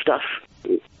all the stuff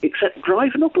except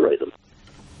drive and operate them.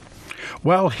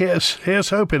 Well, here's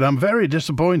hoping. I'm very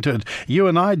disappointed. You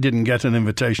and I didn't get an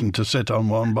invitation to sit on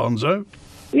one, Bonzo.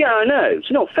 Yeah, I know.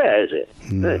 It's not fair, is it?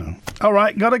 No. All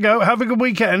right, gotta go. Have a good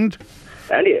weekend.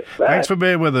 And you. Thanks for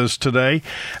being with us today.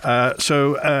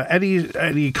 So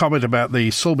any comment about the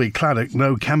Sulby Claddock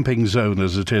no camping zone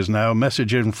as it is now? A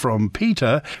message in from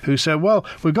Peter, who said, well,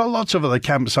 we've got lots of other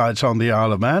campsites on the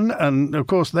Isle of Man, and of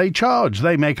course they charge.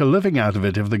 They make a living out of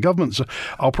it. If the government's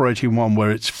operating one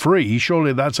where it's free,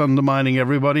 surely that's undermining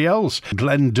everybody else.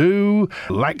 Glendu,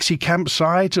 Laxey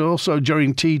campsite, also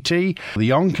during TT. The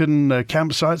Yonkin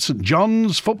campsite, St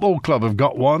John's Football Club have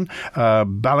got one.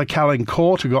 Ballacallan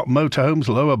Court have got motorhomes. Arms,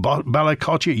 Lower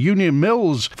Ballacotcha, Union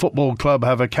Mills Football Club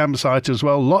have a campsite as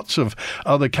well. Lots of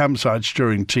other campsites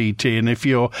during TT. And if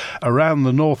you're around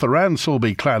the north, around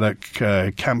Sulby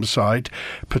Claddock campsite,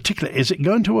 particularly, is it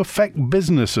going to affect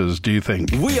businesses, do you think?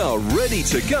 We are ready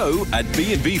to go at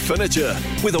B&B Furniture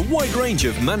with a wide range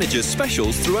of manager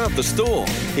specials throughout the store.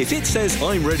 If it says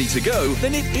I'm ready to go,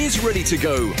 then it is ready to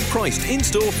go. Priced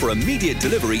in-store for immediate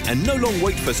delivery and no long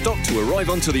wait for stock to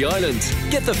arrive onto the island.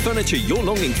 Get the furniture you're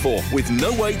longing for with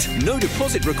no wait, no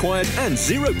deposit required and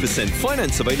 0%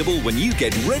 finance available when you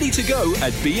get ready to go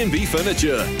at B&B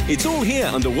Furniture. It's all here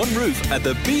under one roof at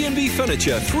the B&B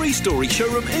Furniture 3-storey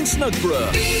showroom in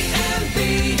Snugborough.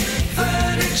 B&B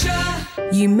Furniture.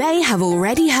 You may have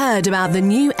already heard about the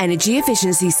new energy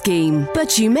efficiency scheme,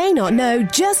 but you may not know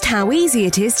just how easy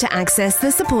it is to access the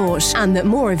support and that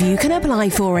more of you can apply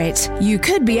for it. You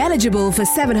could be eligible for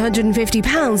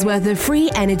 £750 worth of free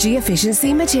energy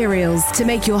efficiency materials to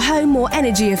make your home more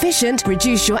energy efficient,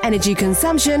 reduce your energy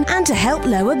consumption and to help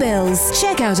lower bills.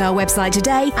 Check out our website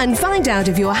today and find out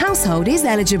if your household is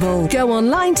eligible. Go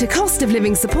online to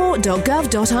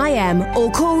costoflivingsupport.gov.im or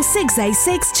call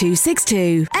 686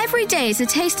 262. Every day is a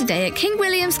taster day at King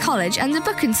William's College and the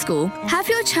Booking School. Have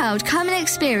your child come and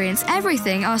experience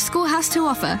everything our school has to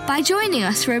offer by joining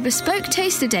us for a bespoke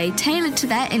taster day tailored to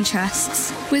their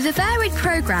interests. With a varied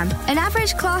programme, an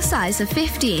average class size of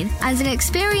 15 and an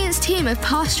experienced team of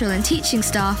pastoral and teaching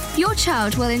staff, your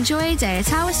child will enjoy a day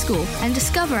at our school and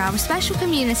discover our special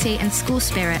community and school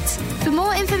spirit. For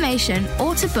more information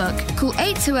or to book, call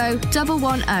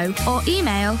 820-110 or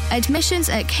email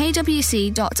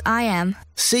admissions@kwc.im.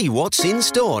 See what's in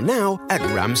store now at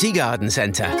Ramsey Garden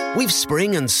Centre. We've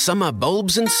spring and summer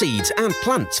bulbs and seeds and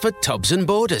plants for tubs and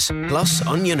borders, plus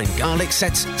onion and garlic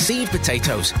sets, seed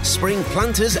potatoes, spring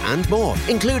planters and more,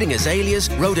 including azaleas,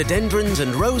 rhododendrons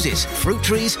and roses, fruit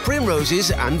trees,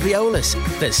 primroses and violas.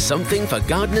 There's something for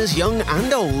gardeners young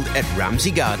and old at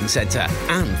Ramsey Garden Centre.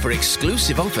 And for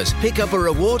exclusive offers, pick up a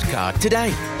reward card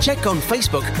today. Check on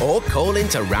Facebook or call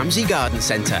into Ramsey Garden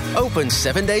Centre. Open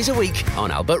 7 days a week on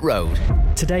Albert Road.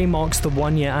 Today marks the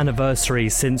 1-year anniversary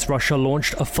since Russia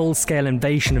launched a full-scale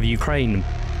invasion of Ukraine.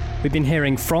 We've been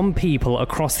hearing from people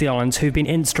across the island who've been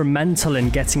instrumental in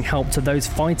getting help to those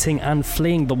fighting and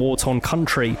fleeing the war-torn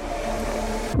country.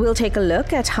 We'll take a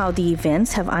look at how the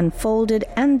events have unfolded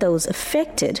and those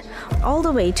affected, all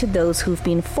the way to those who've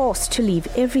been forced to leave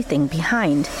everything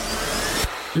behind.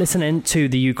 Listen in to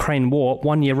the Ukraine war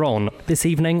 1 year on, this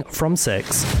evening from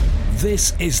 6.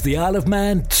 This is the Isle of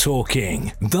Man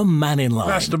talking. The Man in Line.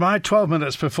 Master Mike, 12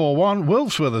 minutes before 1.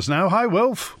 Wilf's with us now. Hi,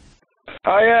 Wilf.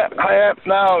 Hiya.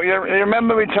 Now, you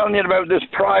remember me telling you about this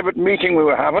private meeting we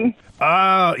were having?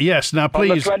 Yes. Now,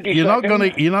 please, you're not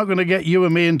going to get you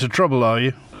and me into trouble, are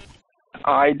you?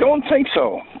 I don't think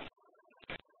so.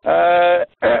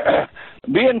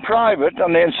 Being private,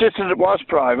 and they insisted it was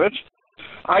private,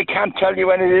 I can't tell you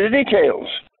any of the details.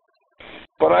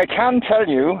 But I can tell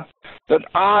you that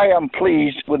I am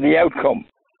pleased with the outcome.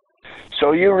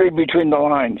 So you read between the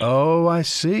lines. Oh, I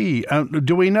see.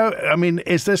 Do we know, I mean,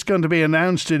 is this going to be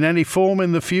announced in any form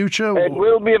in the future? It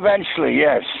will be eventually,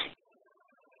 yes.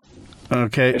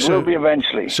 Okay. It will be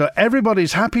eventually. So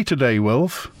everybody's happy today,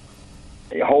 Wilf?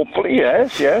 Hopefully,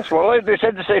 yes. Well, they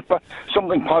said to say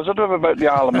something positive about the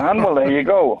Isle of Man. Well, there you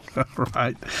go.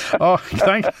 Right. Oh,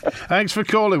 thanks for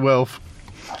calling, Wilf.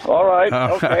 All right,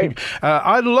 okay.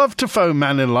 I'd love to phone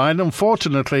Man in Line.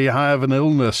 Unfortunately, I have an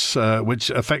illness which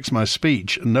affects my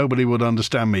speech, and nobody would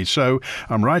understand me. So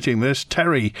I'm writing this.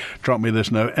 Terry dropped me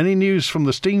this note. Any news from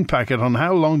the steam packet on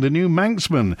how long the new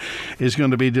Manxman is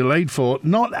going to be delayed for?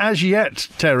 Not as yet,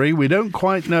 Terry. We don't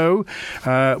quite know.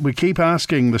 We keep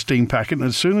asking the steam packet, and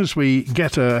as soon as we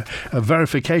get a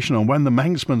verification on when the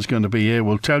Manxman's going to be here,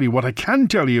 we'll tell you. What I can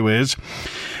tell you is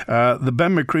the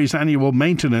Ben McCree's annual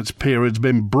maintenance period's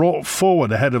been brought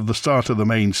forward ahead of the start of the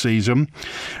main season.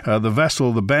 The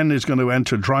vessel, the Ben, is going to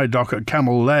enter dry dock at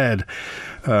Camel Laird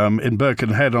in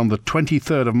Birkenhead on the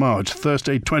 23rd of March,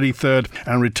 Thursday 23rd,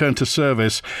 and return to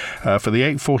service for the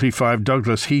 8:45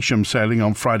 Douglas Heysham sailing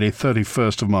on Friday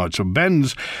 31st of March. So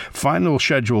Ben's final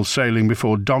scheduled sailing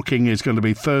before docking is going to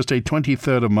be Thursday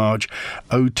 23rd of March,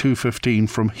 02:15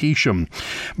 from Heysham.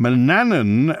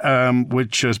 Manannan,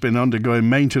 which has been undergoing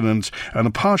maintenance and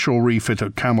a partial refit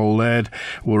at Camel Laird,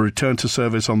 will return to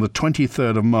service on the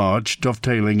 23rd of March,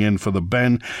 dovetailing in for the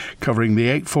Ben, covering the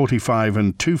 8:45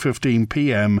 and 2:15 p.m.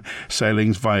 p.m.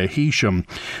 sailings via Heysham.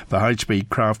 The high-speed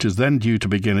craft is then due to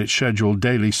begin its scheduled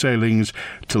daily sailings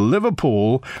to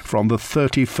Liverpool from the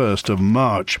 31st of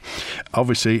March.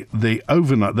 Obviously, the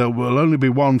overnight, there will only be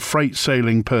one freight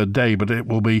sailing per day, but it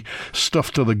will be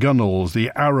stuffed to the gunwales.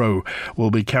 The Arrow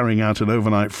will be carrying out an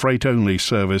overnight freight-only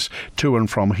service to and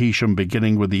from Heysham,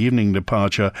 beginning with the evening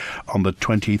departure on the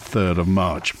 23rd of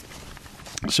March.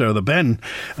 So the Ben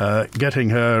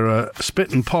getting her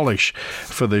spit and polish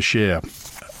for this year.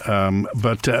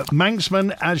 But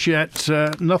Manxman, as yet,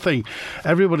 nothing.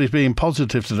 Everybody's being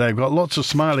positive today. I've got lots of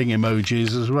smiling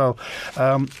emojis as well.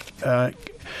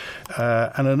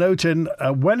 And a note in,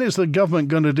 when is the government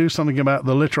going to do something about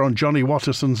the litter on Johnny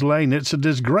Watterson's Lane? It's a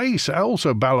disgrace.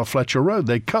 Also, Ballafletcher Road.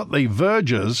 They cut the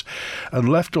vergers and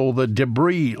left all the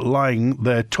debris lying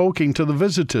there, talking to the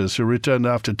visitors who returned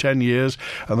after 10 years.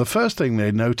 And the first thing they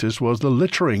noticed was the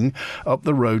littering up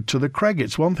the road to the Craig.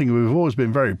 It's one thing we've always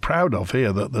been very proud of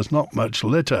here, that there's not much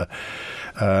litter.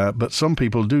 But some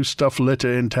people do stuff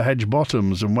litter into hedge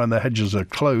bottoms, and when the hedges are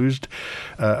closed,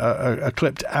 are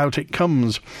clipped, out it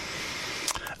comes.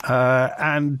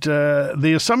 And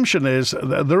the assumption is,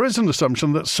 there is an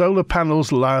assumption that solar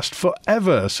panels last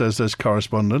forever, says this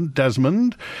correspondent,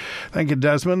 Desmond. Thank you,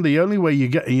 Desmond. The only way you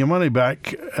get your money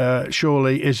back,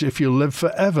 surely, is if you live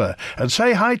forever. And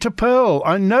say hi to Pearl.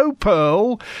 I know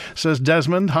Pearl, says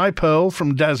Desmond. Hi, Pearl,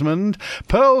 from Desmond.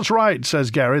 Pearl's right, says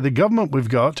Gary. The government we've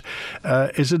got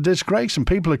is a disgrace, and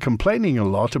people are complaining a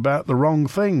lot about the wrong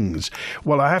things.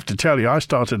 Well, I have to tell you, I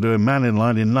started doing Man in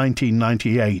Line in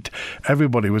 1998.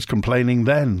 Everybody was complaining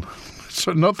then.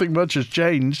 So nothing much has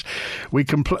changed.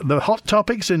 The hot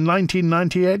topics in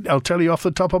 1998, I'll tell you off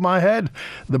the top of my head,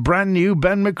 the brand new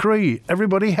Ben McCree.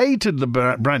 Everybody hated the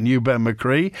brand new Ben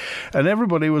McCree, and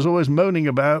everybody was always moaning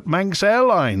about Manx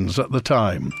Airlines at the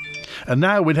time. And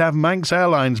now we'd have Manx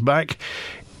Airlines back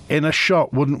in a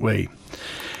shot, wouldn't we?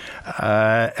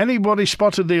 Anybody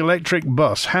spotted the electric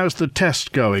bus? How's the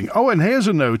test going? Oh, and here's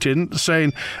a note in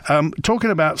saying, talking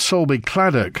about Solby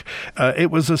Claddock,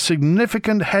 it was a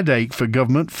significant headache for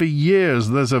government for years.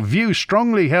 There's a view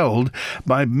strongly held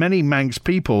by many Manx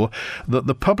people that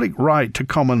the public right to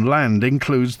common land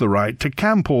includes the right to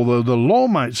camp, although the law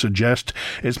might suggest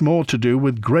it's more to do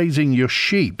with grazing your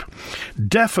sheep.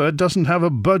 DEFRA doesn't have a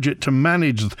budget to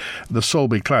manage the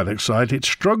Solby Claddock site. It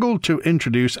struggled to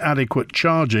introduce adequate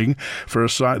charging for a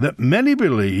site that many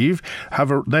believe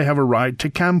they have a right to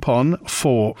camp on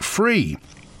for free.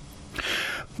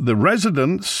 The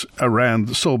residents around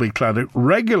Solby Claddock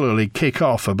regularly kick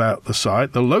off about the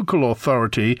site. The local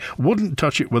authority wouldn't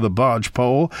touch it with a barge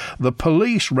pole. The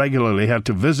police regularly had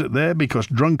to visit there because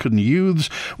drunken youths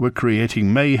were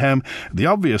creating mayhem. The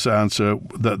obvious answer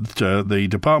that the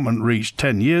department reached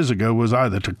 10 years ago was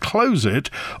either to close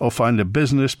it or find a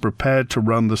business prepared to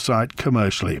run the site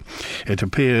commercially. It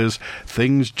appears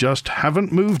things just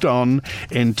haven't moved on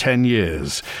in 10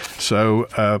 years.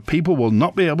 So people will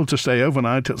not be able to stay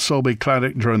overnight at Solby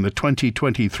Claddock during the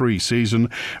 2023 season,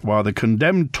 while the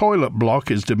condemned toilet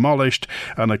block is demolished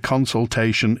and a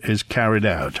consultation is carried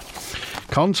out.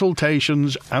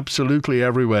 Consultations absolutely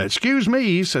everywhere. Excuse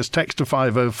me, says Texter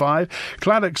 505.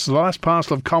 Claddock's the last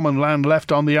parcel of common land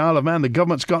left on the Isle of Man. The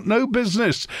government's got no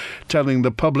business telling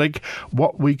the public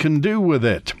what we can do with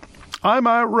it. I'm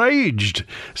outraged,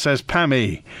 says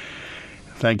Pammy.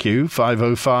 Thank you,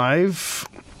 505.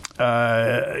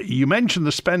 You mentioned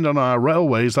the spend on our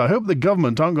railways. I hope the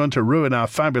government aren't going to ruin our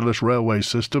fabulous railway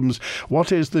systems.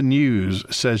 What is the news,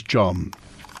 says John.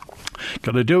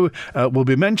 We'll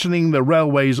be mentioning the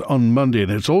railways on Monday,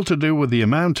 and it's all to do with the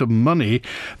amount of money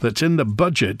that's in the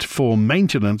budget for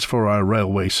maintenance for our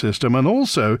railway system, and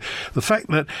also the fact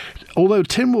that although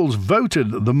Tynwald's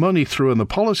voted the money through and the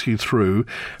policy through,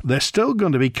 they're still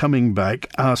going to be coming back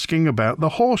asking about the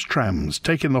horse trams,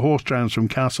 taking the horse trams from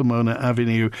Castlemona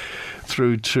Avenue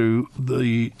through to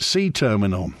the sea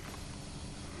terminal.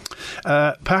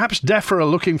 Perhaps DEFRA are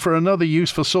looking for another use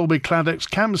for Solby Claddock's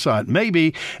campsite.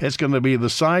 Maybe it's going to be the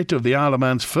site of the Isle of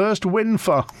Man's first wind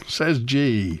farm, says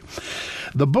G.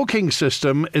 The booking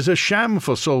system is a sham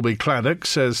for Solby Claddock,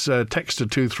 says Texter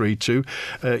 232.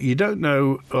 You don't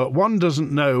know, one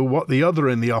doesn't know what the other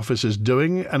in the office is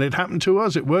doing, and it happened to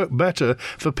us. It worked better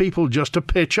for people just to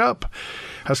pitch up.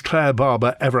 Has Claire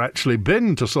Barber ever actually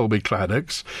been to Solby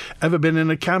Claddock's? Ever been in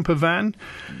a camper van?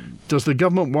 Does the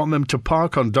government want them to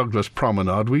park on Douglas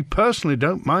Promenade? We personally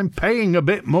don't mind paying a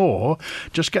bit more.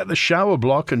 Just get the shower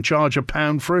block and charge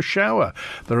 £1 for a shower.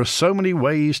 There are so many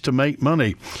ways to make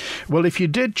money. Well, if you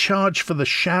did charge for the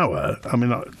shower, I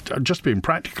mean, I'm just being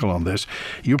practical on this,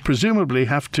 you presumably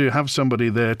have to have somebody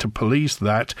there to police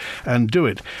that and do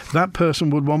it. That person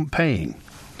would want paying.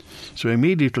 So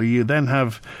immediately you then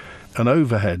have an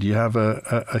overhead. You have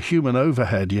a human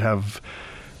overhead. You have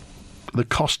the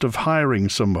cost of hiring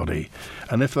somebody.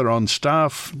 And if they're on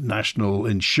staff, national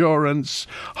insurance,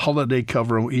 holiday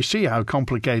cover, you see how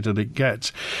complicated it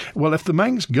gets. Well, if the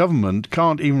Manx government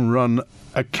can't even run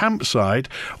a campsite,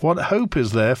 what hope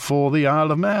is there for the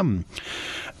Isle of Man?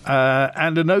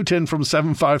 And a note in from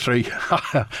 753.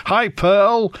 Hi,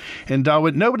 Pearl. In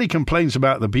Darwin, nobody complains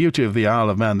about the beauty of the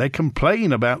Isle of Man. They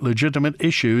complain about legitimate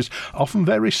issues, often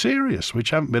very serious,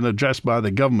 which haven't been addressed by the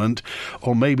government,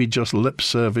 or maybe just lip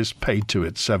service paid to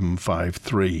it.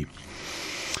 753.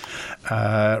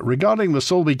 Regarding the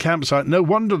Sulby campsite, no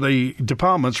wonder the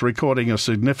department's recording a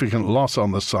significant loss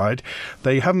on the site.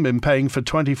 They haven't been paying for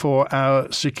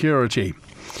 24-hour security.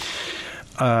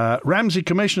 Ramsey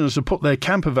commissioners have put their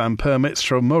campervan permits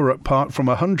from Murrock Park from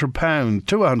 £100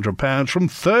 to £100 from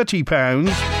 £30.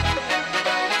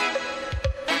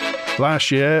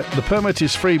 Last year, the permit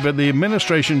is free, but the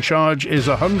administration charge is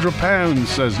 £100,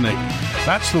 says Nick.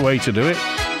 That's the way to do it.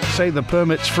 Say the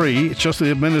permit's free, it's just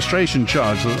the administration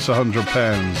charge that's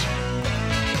 £100.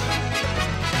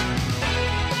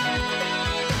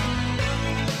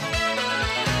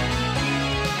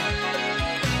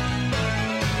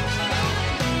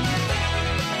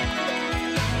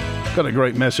 Got a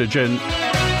great message in.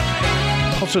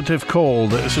 Positive call.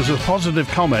 This is a positive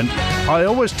comment. I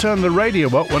always turn the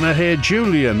radio up when I hear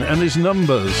Julian and his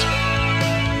numbers.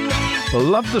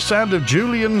 Love the sound of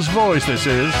Julian's voice, this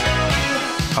is.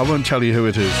 I won't tell you who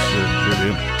it is,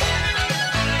 Julian.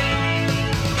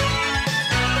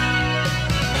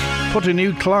 Put a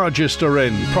new Clargister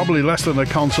in, probably less than a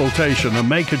consultation, and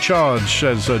make a charge,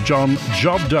 says John.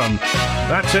 Job done.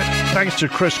 That's it. Thanks to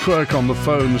Chris Quirk on the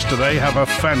phones today. Have a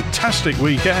fantastic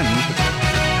weekend.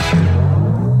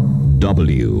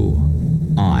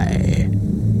 WI